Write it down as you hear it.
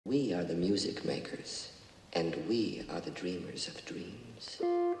We are the music makers, and we are the dreamers of dreams.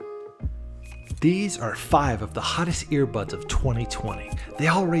 These are 5 of the hottest earbuds of 2020. They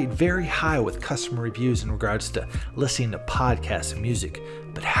all rate very high with customer reviews in regards to listening to podcasts and music,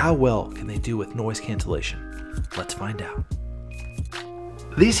 but how well can they do with noise cancellation? Let's find out.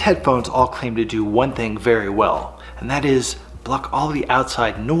 These headphones all claim to do one thing very well, and that is block all the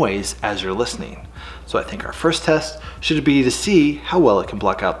outside noise as you're listening. So I think our first test should be to see how well it can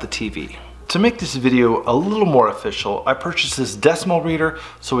block out the TV. To make this video a little more official, I purchased this decimal reader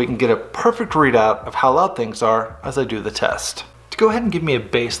so we can get a perfect readout of how loud things are as I do the test. To go ahead and give me a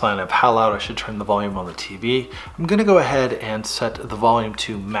baseline of how loud I should turn the volume on the TV, I'm going to go ahead and set the volume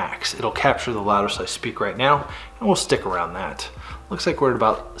to max. It'll capture the loudest I speak right now, and we'll stick around that. Looks like we're at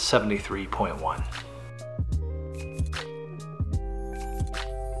about 73.1.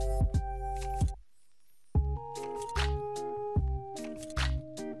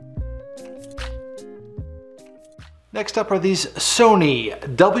 Next up are these Sony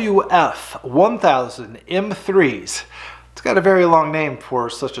WF-1000 M3s. It's got a very long name for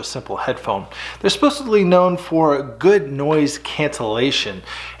such a simple headphone. They're supposedly known for good noise cancellation,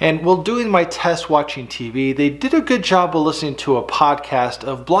 and while doing my test watching TV, they did a good job of listening to a podcast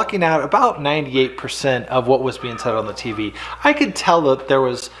of blocking out about 98% of what was being said on the TV. I could tell that there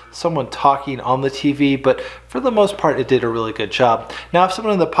was someone talking on the TV, but for the most part it did a really good job. Now if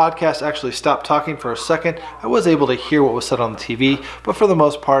someone in the podcast actually stopped talking for a second, I was able to hear what was said on the TV, but for the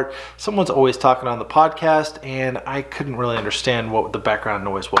most part someone's always talking on the podcast and I couldn't really understand what the background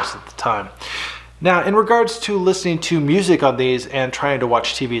noise was at the time. Now, in regards to listening to music on these and trying to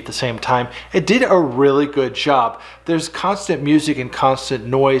watch TV at the same time, it did a really good job. There's constant music and constant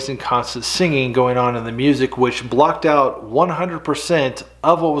noise and constant singing going on in the music, which blocked out 100%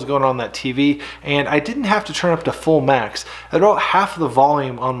 of what was going on that TV, and I didn't have to turn up to full max. At about half the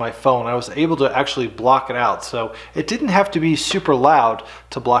volume on my phone, I was able to actually block it out, so it didn't have to be super loud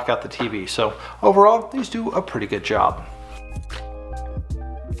to block out the TV. So overall, these do a pretty good job.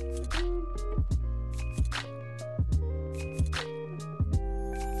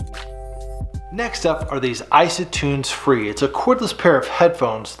 Next up are these Isotunes Free. It's a cordless pair of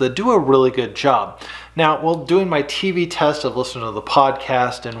headphones that do a really good job. Now, while doing my TV test of listening to the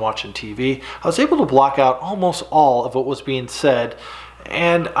podcast and watching TV, I was able to block out almost all of what was being said,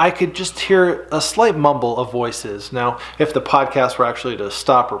 and I could just hear a slight mumble of voices. Now, if the podcast were actually to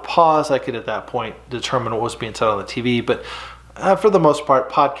stop or pause, I could at that point determine what was being said on the TV, but for the most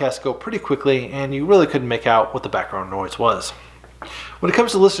part, podcasts go pretty quickly and you really couldn't make out what the background noise was. When it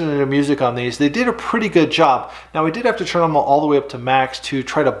comes to listening to music on these, they did a pretty good job. Now, we did have to turn them all the way up to max to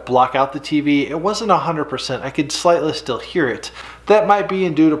try to block out the TV. It wasn't 100%. I could slightly still hear it. That might be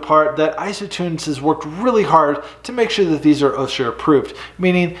in due to part that Isotunes has worked really hard to make sure that these are OSHA approved,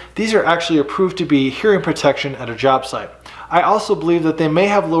 meaning these are actually approved to be hearing protection at a job site. I also believe that they may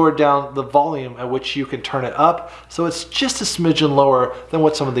have lowered down the volume at which you can turn it up, so it's just a smidgen lower than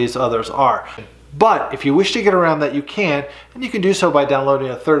what some of these others are. But if you wish to get around that, you can, and you can do so by downloading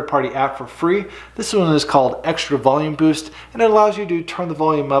a third-party app for free. This one is called Extra Volume Boost, and it allows you to turn the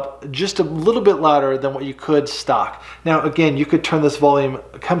volume up just a little bit louder than what you could stock. Now again, you could turn this volume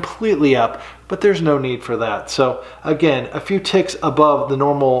completely up, but there's no need for that. So again, a few ticks above the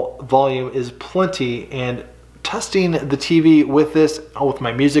normal volume is plenty, and testing the TV with this, with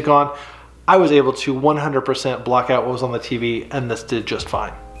my music on, I was able to 100% block out what was on the TV, and this did just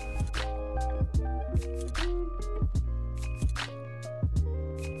fine.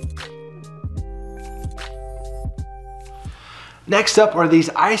 Next up are these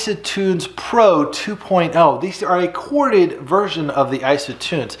Isotunes Pro 2.0. These are a corded version of the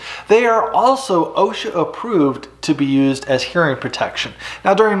Isotunes. They are also OSHA approved to be used as hearing protection.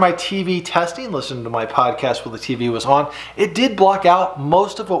 Now, during my TV testing, listening to my podcast while the TV was on, it did block out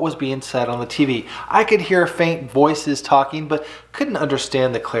most of what was being said on the TV. I could hear faint voices talking, but couldn't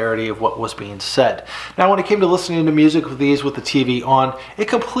understand the clarity of what was being said. Now, when it came to listening to music with these with the TV on, it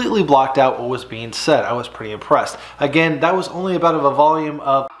completely blocked out what was being said. I was pretty impressed. Again, that was only about a volume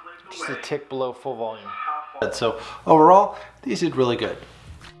of just a tick below full volume. So overall, these did really good.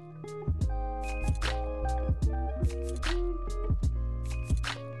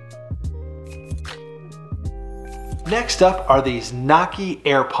 Next up are these Knockies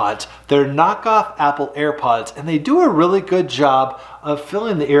Airpods. They're knockoff Apple Airpods, and they do a really good job of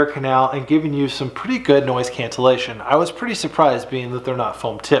filling the ear canal and giving you some pretty good noise cancellation. I was pretty surprised being that they're not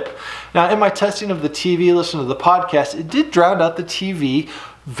foam tip. Now, in my testing of the TV, listening to the podcast, it did drown out the TV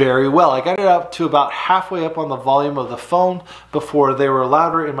very well. I got it up to about halfway up on the volume of the phone before they were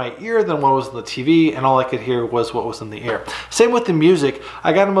louder in my ear than what was in the TV, and all I could hear was what was in the ear. Same with the music.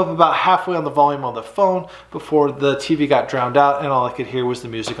 I got them up about halfway on the volume on the phone before the TV got drowned out, and all I could hear was the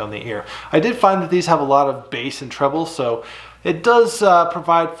music on the ear. I did find that these have a lot of bass and treble, so it does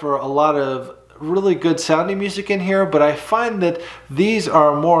provide for a lot of really good sounding music in here, but I find that these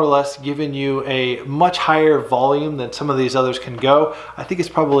are more or less giving you a much higher volume than some of these others can go. I think it's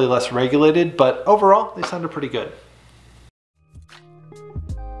probably less regulated, but overall they sounded pretty good.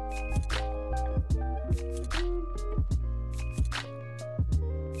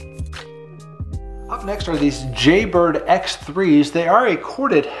 Up next are these Jaybird X3s. They are a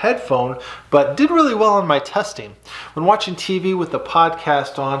corded headphone, but did really well on my testing. When watching TV with the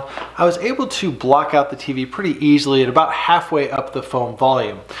podcast on, I was able to block out the TV pretty easily at about halfway up the phone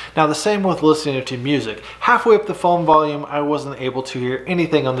volume. Now the same with listening to music. Halfway up the phone volume, I wasn't able to hear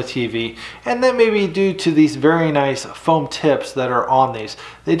anything on the TV, and that may be due to these very nice foam tips that are on these.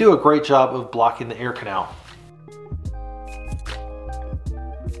 They do a great job of blocking the ear canal.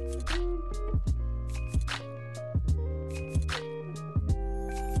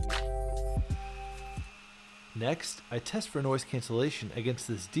 Next, I test for noise cancellation against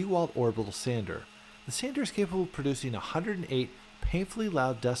this DeWalt orbital sander. The sander is capable of producing 108 painfully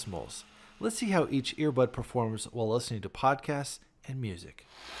loud decibels. Let's see how each earbud performs while listening to podcasts and music.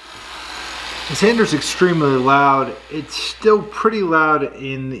 The sander is extremely loud. It's still pretty loud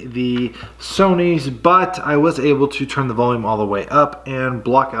in the Sonys, but I was able to turn the volume all the way up and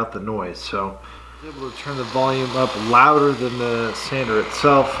block out the noise. So I was able to turn the volume up louder than the sander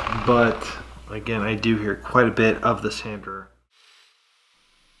itself, but again, I do hear quite a bit of the sander.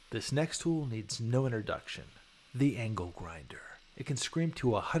 This next tool needs no introduction. The angle grinder. It can scream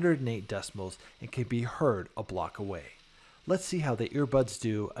to 108 decibels and can be heard a block away. Let's see how the earbuds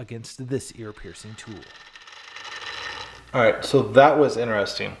do against this ear-piercing tool. Alright, so that was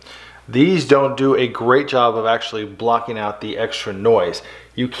interesting. These don't do a great job of actually blocking out the extra noise.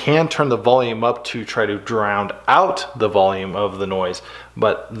 You can turn the volume up to try to drown out the volume of the noise,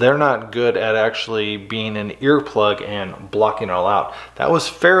 but they're not good at actually being an earplug and blocking it all out. That was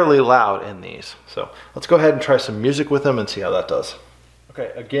fairly loud in these. So let's go ahead and try some music with them and see how that does.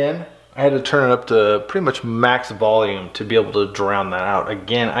 Okay, again, I had to turn it up to pretty much max volume to be able to drown that out.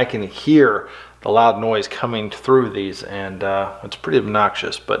 Again, I can hear the loud noise coming through these, and it's pretty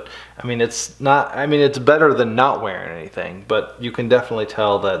obnoxious, but I mean, it's better than not wearing anything, but you can definitely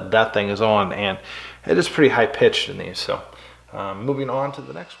tell that that thing is on, and it is pretty high pitched in these. So moving on to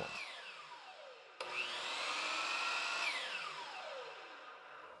the next one.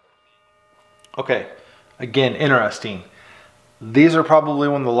 Okay, again, interesting. These are probably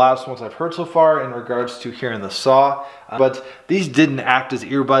one of the loudest ones I've heard so far in regards to hearing the saw, but these didn't act as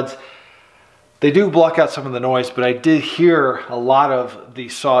earbuds. They do block out some of the noise, but I did hear a lot of the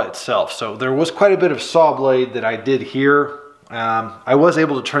saw itself. So there was quite a bit of saw blade that I did hear. I was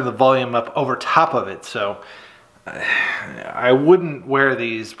able to turn the volume up over top of it, so I wouldn't wear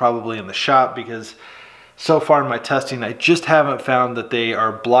these probably in the shop, because so far in my testing, I just haven't found that they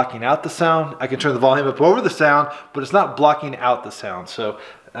are blocking out the sound. I can turn the volume up over the sound, but it's not blocking out the sound. So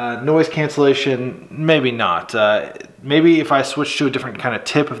noise cancellation, maybe not. Maybe if I switched to a different kind of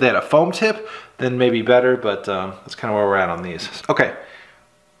tip, if they had a foam tip, then maybe better, but that's kind of where we're at on these. Okay,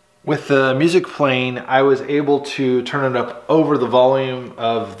 with the music playing, I was able to turn it up over the volume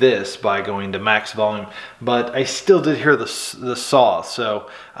of this by going to max volume, but I still did hear the saw, so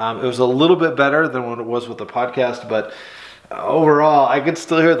it was a little bit better than what it was with the podcast, but overall, I could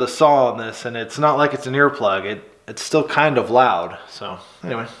still hear the saw on this, and it's not like it's an earplug. It's still kind of loud. So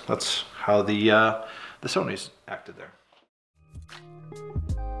anyway, that's how the Sonys acted there.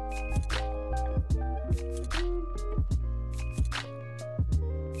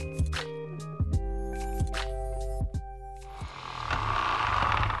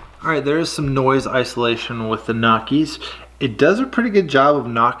 Alright, there is some noise isolation with the Knockies. It does a pretty good job of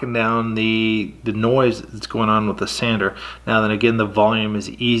knocking down the noise that's going on with the sander. Now then again, the volume is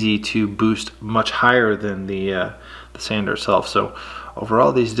easy to boost much higher than the sander itself. So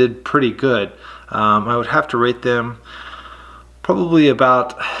overall, these did pretty good. I would have to rate them probably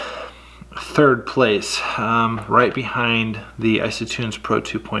about third place, right behind the Isotunes Pro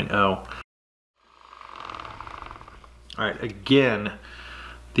 2.0. Alright, again,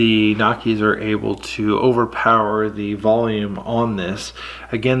 the Knockies are able to overpower the volume on this.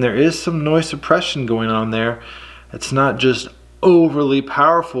 Again, there is some noise suppression going on there. It's not just overly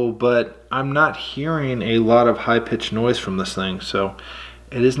powerful, but I'm not hearing a lot of high-pitched noise from this thing, so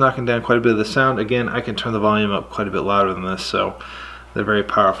it is knocking down quite a bit of the sound. Again, I can turn the volume up quite a bit louder than this, so They're very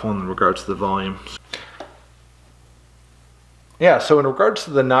powerful in regards to the volume. Yeah, so in regards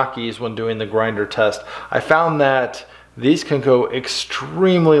to the Knockies when doing the grinder test, I found that these can go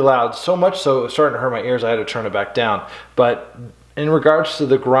extremely loud, so much so it was starting to hurt my ears. I had to turn it back down. But in regards to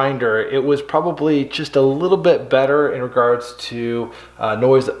the grinder, it was probably just a little bit better in regards to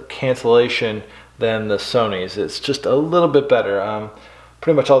noise cancellation than the Sonys. It's just a little bit better.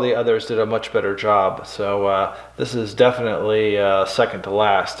 Pretty much all the others did a much better job. So this is definitely second to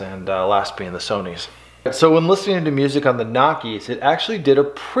last, and last being the Sonys. So when listening to music on the Knockies, it actually did a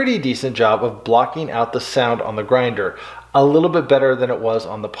pretty decent job of blocking out the sound on the grinder. A little bit better than it was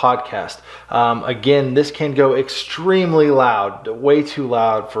on the podcast. Again, this can go extremely loud, way too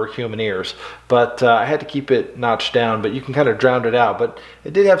loud for human ears, but I had to keep it notched down, but you can kind of drown it out. But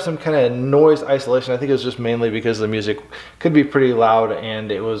it did have some kind of noise isolation. I think it was just mainly because the music could be pretty loud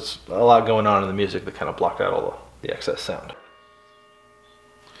and it was a lot going on in the music that kind of blocked out all the excess sound.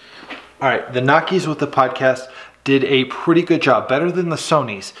 All right, the Knockies with the podcast did a pretty good job, better than the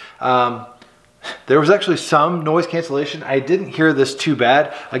Sonys. There was actually some noise cancellation. I didn't hear this too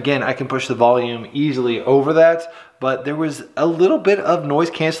bad. Again, I can push the volume easily over that, but there was a little bit of noise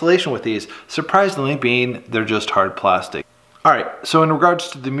cancellation with these, surprisingly being they're just hard plastic. All right, so in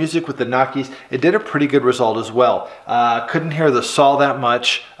regards to the music with the Knockies, it did a pretty good result as well. Couldn't hear the saw that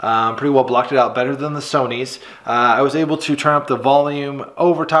much. Pretty well blocked it out, better than the Sonys. I was able to turn up the volume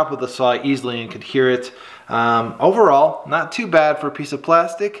over top of the saw easily and could hear it. Overall, not too bad for a piece of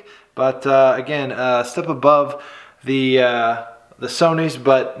plastic, but again, a step above the Sonys,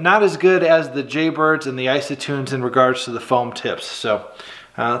 but not as good as the Jaybirds and the Isotunes in regards to the foam tips. So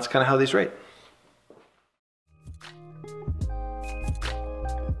that's kind of how these rate.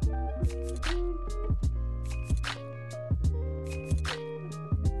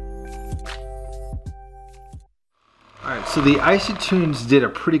 Alright, so the Isotunes did a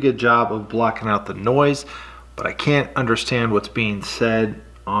pretty good job of blocking out the noise, but I can't understand what's being said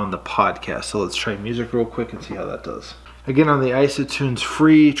on the podcast. So let's try music real quick and see how that does. Again, on the Isotunes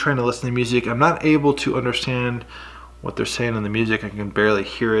free, trying to listen to music, I'm not able to understand what they're saying in the music. I can barely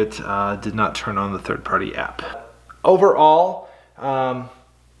hear it. Did not turn on the third-party app. Overall,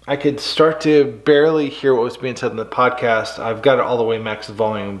 I could start to barely hear what was being said in the podcast. I've got it all the way max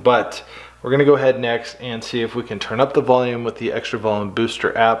volume, but we're gonna go ahead next and see if we can turn up the volume with the extra volume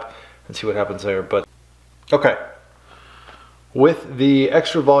booster app and see what happens there. But okay, with the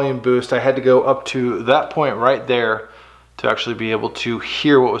extra volume boost, I had to go up to that point right there to actually be able to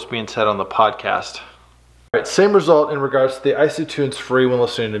hear what was being said on the podcast. All right, same result in regards to the Isotunes free when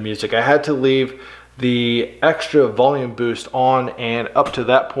listening to music. I had to leave the extra volume boost on and up to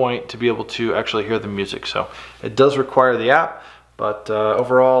that point to be able to actually hear the music. So it does require the app. But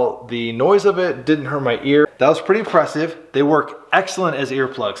overall, the noise of it didn't hurt my ear. That was pretty impressive. They work excellent as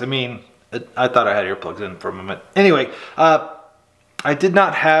earplugs. I mean, I thought I had earplugs in for a moment. Anyway, I did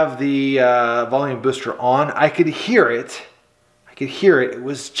not have the volume booster on. I could hear it. It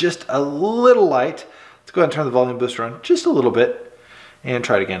was just a little light. Let's go ahead and turn the volume booster on just a little bit and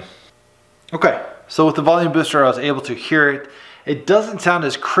try it again. Okay, so with the volume booster, I was able to hear it. It doesn't sound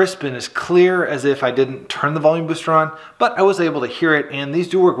as crisp and as clear as if I didn't turn the volume booster on, but I was able to hear it, and these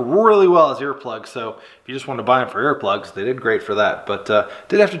do work really well as earplugs, so if you just want to buy them for earplugs, they did great for that. But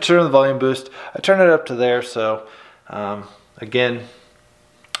did have to turn the volume boost. I turned it up to there, so again,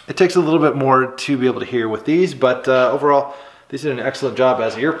 it takes a little bit more to be able to hear with these, but overall, these did an excellent job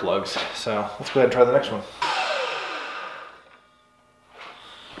as earplugs. So let's go ahead and try the next one.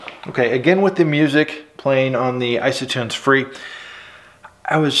 Okay, again with the music playing on the Isotunes free,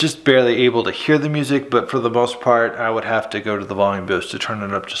 I was just barely able to hear the music, but for the most part, I would have to go to the volume boost to turn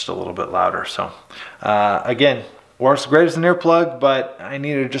it up just a little bit louder. So again, works great as an earplug, but I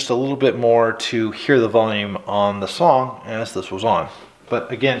needed just a little bit more to hear the volume on the song as this was on.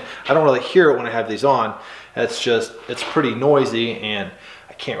 But again, I don't really hear it when I have these on. It's pretty noisy and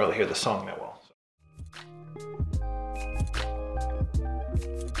I can't really hear the song that well.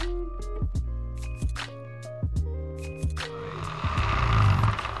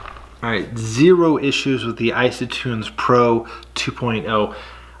 Alright, zero issues with the Isotunes Pro 2.0.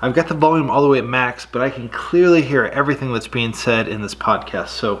 I've got the volume all the way at max, but I can clearly hear everything that's being said in this podcast,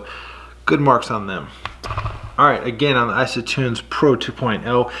 so good marks on them. Alright, again on the Isotunes Pro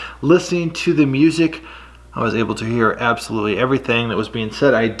 2.0, listening to the music, I was able to hear absolutely everything that was being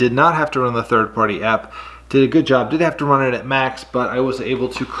said. I did not have to run the third-party app. Did a good job. Did have to run it at max, but I was able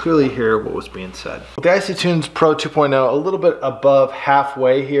to clearly hear what was being said. With the Isotunes Pro 2.0, a little bit above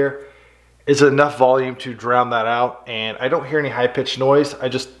halfway here is enough volume to drown that out, and I don't hear any high-pitched noise. I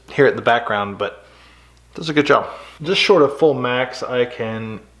just hear it in the background, but Does a good job. Just short of full max, I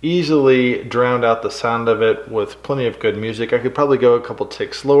can easily drown out the sound of it with plenty of good music. I could probably go a couple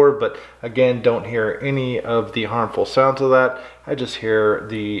ticks lower, but again, don't hear any of the harmful sounds of that. I just hear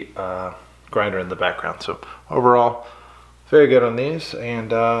the grinder in the background. So overall, very good on these,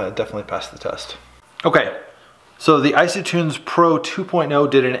 and definitely passed the test. Okay, so the Isotunes Pro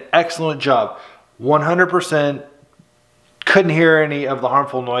 2.0 did an excellent job. 100%. Couldn't hear any of the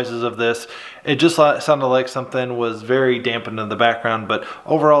harmful noises of this. It just sounded like something was very dampened in the background, but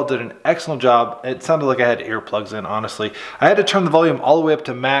overall did an excellent job. It sounded like I had earplugs in, honestly. I had to turn the volume all the way up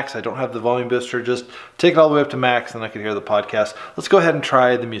to max. I don't have the volume booster. Just take it all the way up to max and I could hear the podcast. Let's go ahead and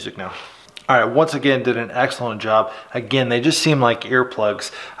try the music now. All right, once again, did an excellent job. Again, they just seem like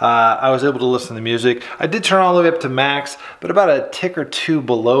earplugs. I was able to listen to the music. I did turn all the way up to max, but about a tick or two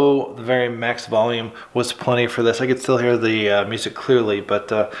below the very max volume was plenty for this. I could still hear the music clearly, but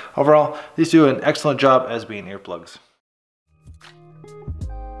overall, these do an excellent job as being earplugs.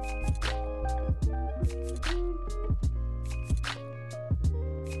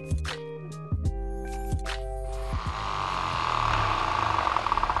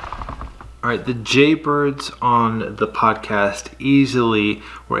 All right, the Jaybirds on the podcast easily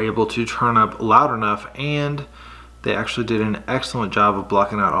were able to turn up loud enough, and they actually did an excellent job of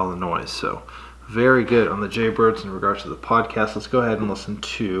blocking out all the noise. So very good on the Jaybirds in regards to the podcast. Let's go ahead and listen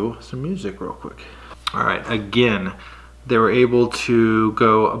to some music real quick. All right, again, they were able to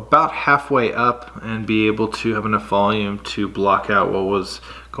go about halfway up and be able to have enough volume to block out what was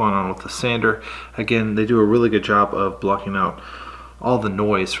going on with the sander. Again, they do a really good job of blocking out all the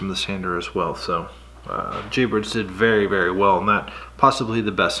noise from the sander as well. So Jaybirds did very, very well on that. Possibly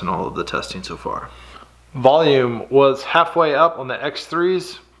the best in all of the testing so far. Volume was halfway up on the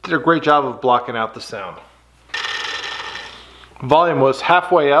X3s. Did a great job of blocking out the sound. Volume was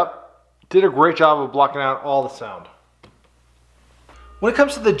halfway up. Did a great job of blocking out all the sound. When it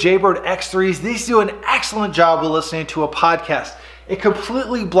comes to the Jaybird X3s, these do an excellent job of listening to a podcast. It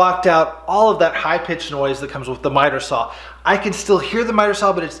completely blocked out all of that high-pitched noise that comes with the miter saw. I can still hear the miter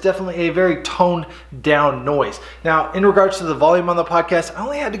saw, but it's definitely a very toned down noise. Now, in regards to the volume on the podcast, I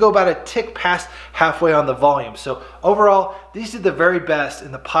only had to go about a tick past halfway on the volume. So overall, these did the very best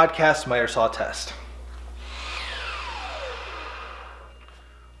in the podcast miter saw test.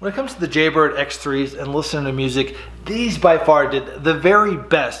 When it comes to the Jaybird X3s and listening to music, these by far did the very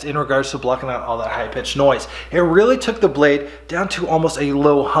best in regards to blocking out all that high-pitched noise. It really took the blade down to almost a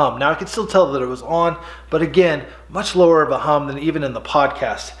low hum. Now I could still tell that it was on, but again, much lower of a hum than even in the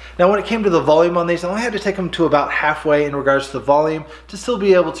podcast. Now when it came to the volume on these, I only had to take them to about halfway in regards to the volume to still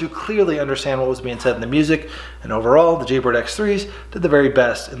be able to clearly understand what was being said in the music. And overall, the Jaybird X3s did the very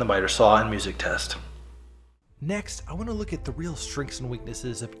best in the miter saw and music test. Next, I want to look at the real strengths and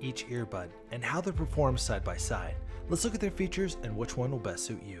weaknesses of each earbud and how they perform side by side. Let's look at their features and which one will best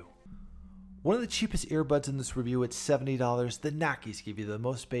suit you. One of the cheapest earbuds in this review at $70, the Knockies give you the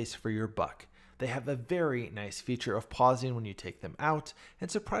most bass for your buck. They have a very nice feature of pausing when you take them out, and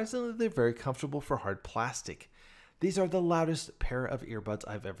surprisingly they're very comfortable for hard plastic. These are the loudest pair of earbuds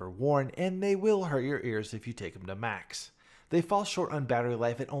I've ever worn, and they will hurt your ears if you take them to max. They fall short on battery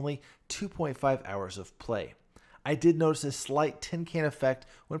life at only 2.5 hours of play. I did notice a slight tin can effect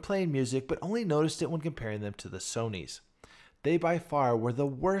when playing music, but only noticed it when comparing them to the Sonys. They by far were the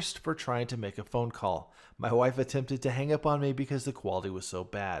worst for trying to make a phone call. My wife attempted to hang up on me because the quality was so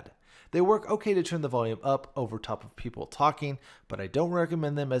bad. They work okay to turn the volume up over top of people talking, but I don't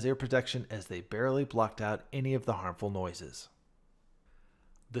recommend them as ear protection as they barely blocked out any of the harmful noises.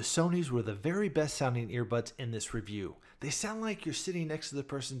 The Sonys were the very best sounding earbuds in this review. They sound like you're sitting next to the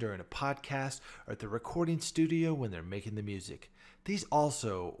person during a podcast or at the recording studio when they're making the music. These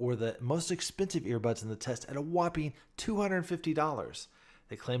also were the most expensive earbuds in the test at a whopping $250.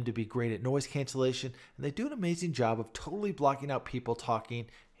 They claim to be great at noise cancellation, and they do an amazing job of totally blocking out people talking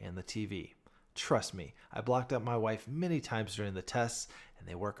and the TV. Trust me, I blocked out my wife many times during the tests, and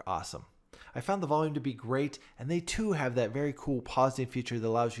they work awesome. I found the volume to be great, and they too have that very cool pausing feature that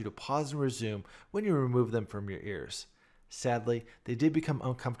allows you to pause and resume when you remove them from your ears. Sadly, they did become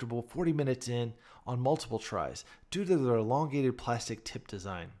uncomfortable 40 minutes in on multiple tries due to their elongated plastic tip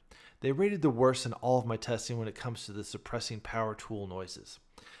design. They rated the worst in all of my testing when it comes to the suppressing power tool noises.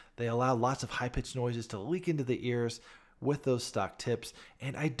 They allow lots of high-pitched noises to leak into the ears with those stock tips,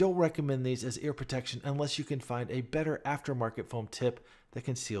 and I don't recommend these as ear protection unless you can find a better aftermarket foam tip that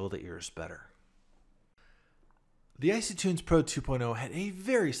can seal the ears better. The Isotunes Pro 2.0 had a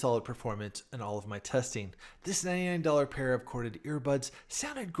very solid performance in all of my testing. This $99 pair of corded earbuds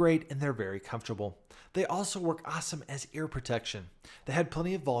sounded great and they're very comfortable. They also work awesome as ear protection. They had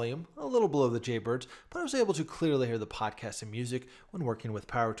plenty of volume, a little below the Jaybirds, but I was able to clearly hear the podcast and music when working with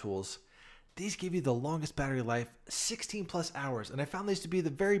power tools. These give you the longest battery life, 16 plus hours, and I found these to be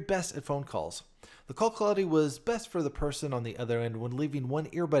the very best at phone calls. The call quality was best for the person on the other end when leaving one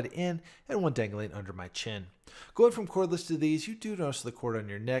earbud in and one dangling under my chin. Going from cordless to these, you do notice the cord on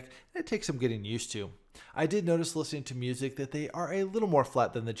your neck, and it takes some getting used to. I did notice listening to music that they are a little more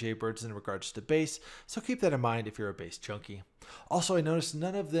flat than the Jaybirds in regards to bass, so keep that in mind if you're a bass junkie. Also, I noticed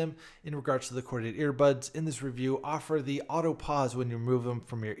none of them, in regards to the corded earbuds in this review, offer the auto pause when you remove them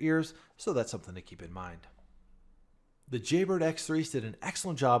from your ears, so that's something to keep in mind. The Jaybird X3s did an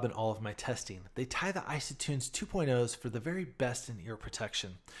excellent job in all of my testing. They tie the Isotunes 2.0s for the very best in ear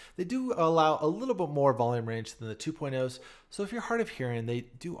protection. They do allow a little bit more volume range than the 2.0s, so if you're hard of hearing, they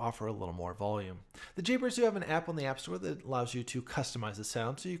do offer a little more volume. The Jaybirds do have an app on the App Store that allows you to customize the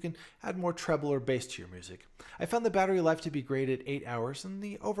sound so you can add more treble or bass to your music. I found the battery life to be great at 8 hours, and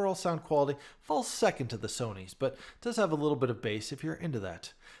the overall sound quality falls second to the Sonys, but does have a little bit of bass if you're into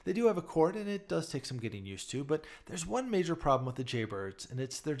that. They do have a cord, and it does take some getting used to, but there's one major problem with the Jaybirds, and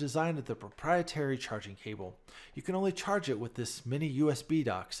it's their design of the proprietary charging cable. You can only charge it with this mini USB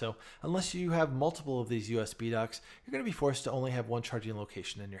dock, so unless you have multiple of these USB docks, you're going to be forced to only have one charging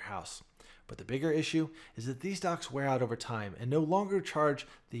location in your house. But the bigger issue is that these docks wear out over time and no longer charge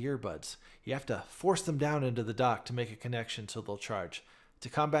the earbuds. You have to force them down into the dock to make a connection so they'll charge. To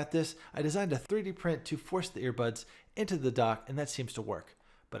combat this, I designed a 3D print to force the earbuds into the dock, and that seems to work.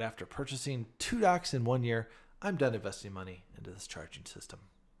 But after purchasing 2 docks in 1 year, I'm done investing money into this charging system.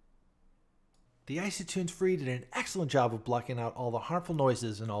 The Isotunes Free did an excellent job of blocking out all the harmful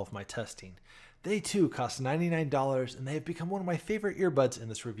noises in all of my testing. They too cost $99, and they have become one of my favorite earbuds in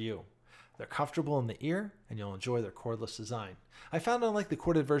this review. They're comfortable in the ear, and you'll enjoy their cordless design. I found, unlike the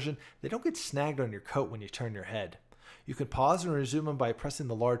corded version, they don't get snagged on your coat when you turn your head. You can pause and resume them by pressing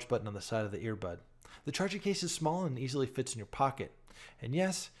the large button on the side of the earbud. The charging case is small and easily fits in your pocket. And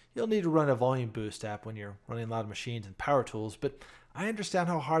yes, you'll need to run a volume boost app when you're running loud machines and power tools, but I understand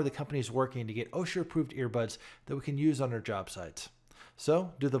how hard the company is working to get OSHA approved earbuds that we can use on our job sites.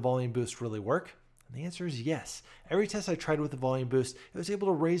 So, do the volume boost really work? And the answer is yes. Every test I tried with the volume boost, it was able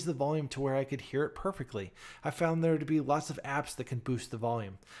to raise the volume to where I could hear it perfectly. I found there to be lots of apps that can boost the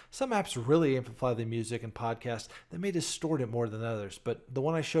volume. Some apps really amplify the music and podcasts that may distort it more than others, but the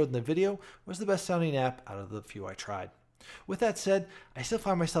one I showed in the video was the best sounding app out of the few I tried. With that said, I still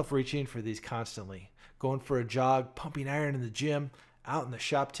find myself reaching for these constantly. Going for a jog, pumping iron in the gym, out in the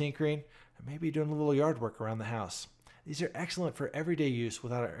shop tinkering, and maybe doing a little yard work around the house. These are excellent for everyday use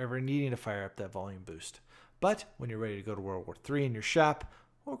without ever needing to fire up that volume boost. But when you're ready to go to World War III in your shop,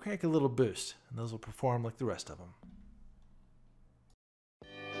 we'll crank a little boost, and those will perform like the rest of them.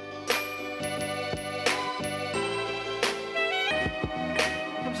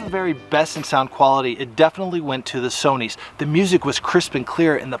 The very best in sound quality, it definitely went to the Sonys. The music was crisp and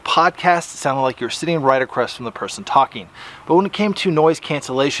clear, and the podcast sounded like you're sitting right across from the person talking. But when it came to noise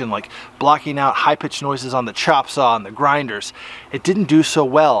cancellation, like blocking out high-pitched noises on the chop saw and the grinders, it didn't do so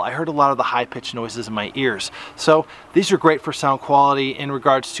well. I heard a lot of the high-pitched noises in my ears. So these are great for sound quality in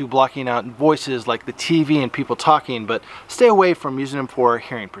regards to blocking out voices like the TV and people talking, but stay away from using them for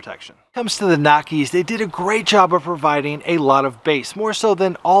hearing protection. Comes to the Knockies, they did a great job of providing a lot of bass, more so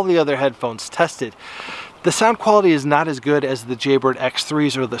than all the other headphones tested. The sound quality is not as good as the Jaybird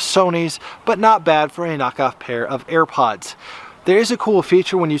X3s or the Sonys, but not bad for a knockoff pair of Airpods. There is a cool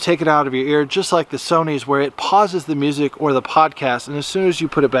feature when you take it out of your ear, just like the Sonys, where it pauses the music or the podcast, and as soon as you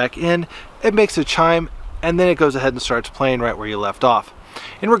put it back in, it makes a chime, and then it goes ahead and starts playing right where you left off.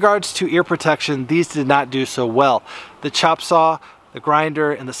 In regards to ear protection, these did not do so well. The chop saw, the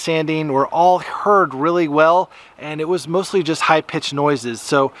grinder, and the sanding were all heard really well, and it was mostly just high-pitched noises.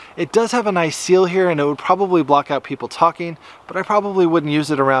 So it does have a nice seal here, and it would probably block out people talking, but I probably wouldn't use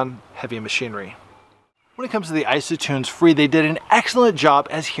it around heavy machinery. When it comes to the Isotunes Free, they did an excellent job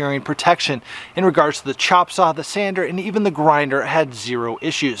as hearing protection. In regards to the chop saw, the sander, and even the grinder had zero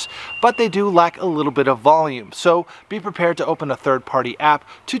issues. But they do lack a little bit of volume, so be prepared to open a third-party app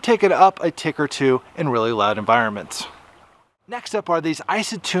to take it up a tick or two in really loud environments. Next up are these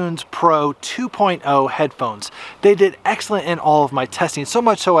Isotunes Pro 2.0 headphones. They did excellent in all of my testing, so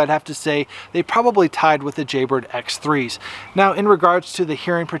much so I'd have to say they probably tied with the Jaybird X3s. Now, in regards to the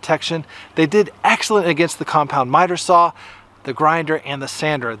hearing protection, they did excellent against the compound miter saw. the grinder, and the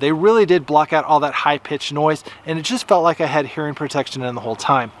sander. They really did block out all that high-pitched noise, and it just felt like I had hearing protection in the whole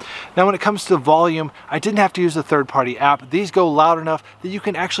time. Now when it comes to volume, I didn't have to use a third-party app. These go loud enough that you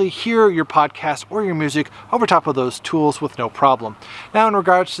can actually hear your podcast or your music over top of those tools with no problem. Now in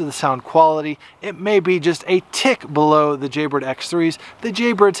regards to the sound quality, it may be just a tick below the Jaybird X3s. The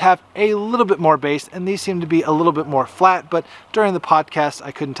Jaybirds have a little bit more bass, and these seem to be a little bit more flat, but during the podcast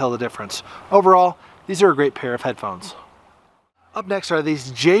I couldn't tell the difference. Overall, these are a great pair of headphones. Up next are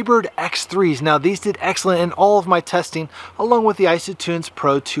these Jaybird X3s. Now these did excellent in all of my testing along with the Isotunes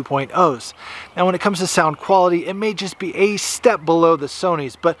Pro 2.0s. Now when it comes to sound quality, it may just be a step below the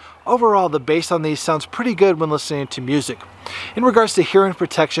Sonys, but overall the bass on these sounds pretty good when listening to music. In regards to hearing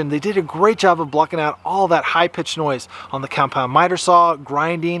protection, they did a great job of blocking out all that high-pitched noise on the compound miter saw,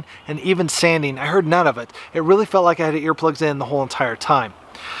 grinding, and even sanding. I heard none of it. It really felt like I had earplugs in the whole entire time.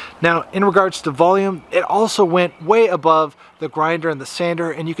 Now, in regards to volume, it also went way above the grinder and the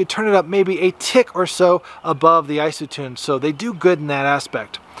sander, and you could turn it up maybe a tick or so above the Isotunes, so they do good in that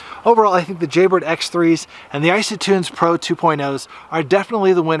aspect. Overall, I think the Jaybird X3s and the Isotunes Pro 2.0s are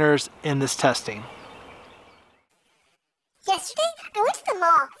definitely the winners in this testing. Yesterday, I went to the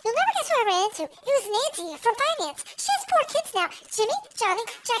mall. You'll never guess who I ran into. It was Nancy from finance. She has 4 kids now. Jimmy, Johnny,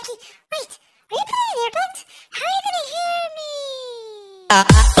 Jackie. Wait, are you putting in earbuds? How are you gonna hear me?